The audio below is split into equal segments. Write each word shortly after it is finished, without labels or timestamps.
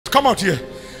Come out here.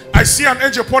 I see an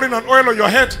angel pouring an oil on your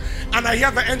head, and I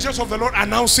hear the angels of the Lord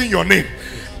announcing your name.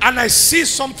 And I see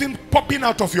something popping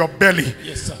out of your belly.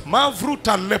 Yes, sir. But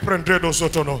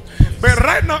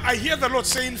right now, I hear the Lord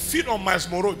saying, feed on Miles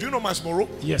Moreau. Do you know Miles Moreau?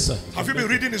 Yes, sir. Have you been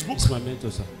reading his books? It's my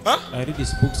mentor, sir. Huh? I read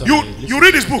his books. You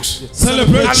read his books? Yes.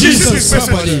 Celebrate And Jesus, listen to his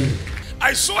somebody. message.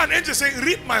 I saw an angel saying,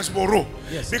 read Miles Moreau.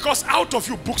 Yes. Because out of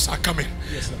you, books are coming.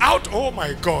 Yes, sir. Oh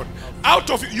my God. Out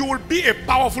of you will be a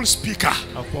powerful speaker.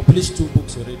 I've published 2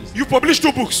 books already, sir. You published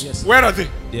 2 books? Yes, sir. Where are they?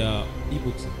 They are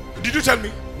e-books, sir. Did you tell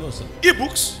me? No, sir.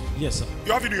 E-books? Yes, sir.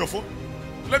 You have it in your phone?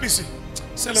 Let me see.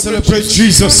 Celebrate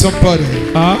Jesus, somebody.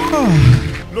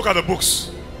 Look at the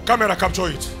books. Camera, capture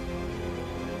it.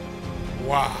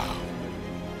 Wow.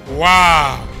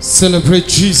 Wow. Celebrate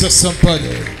Jesus,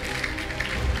 somebody.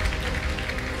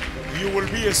 You will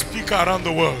be a speaker around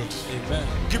the world. Amen.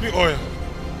 Give me oil.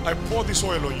 I pour this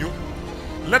oil on you.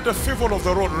 Let the favor of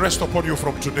the Lord rest upon you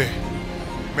from today.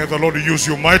 May the Lord use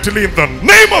you mightily in the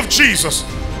name of Jesus.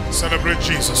 Celebrate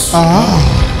Jesus.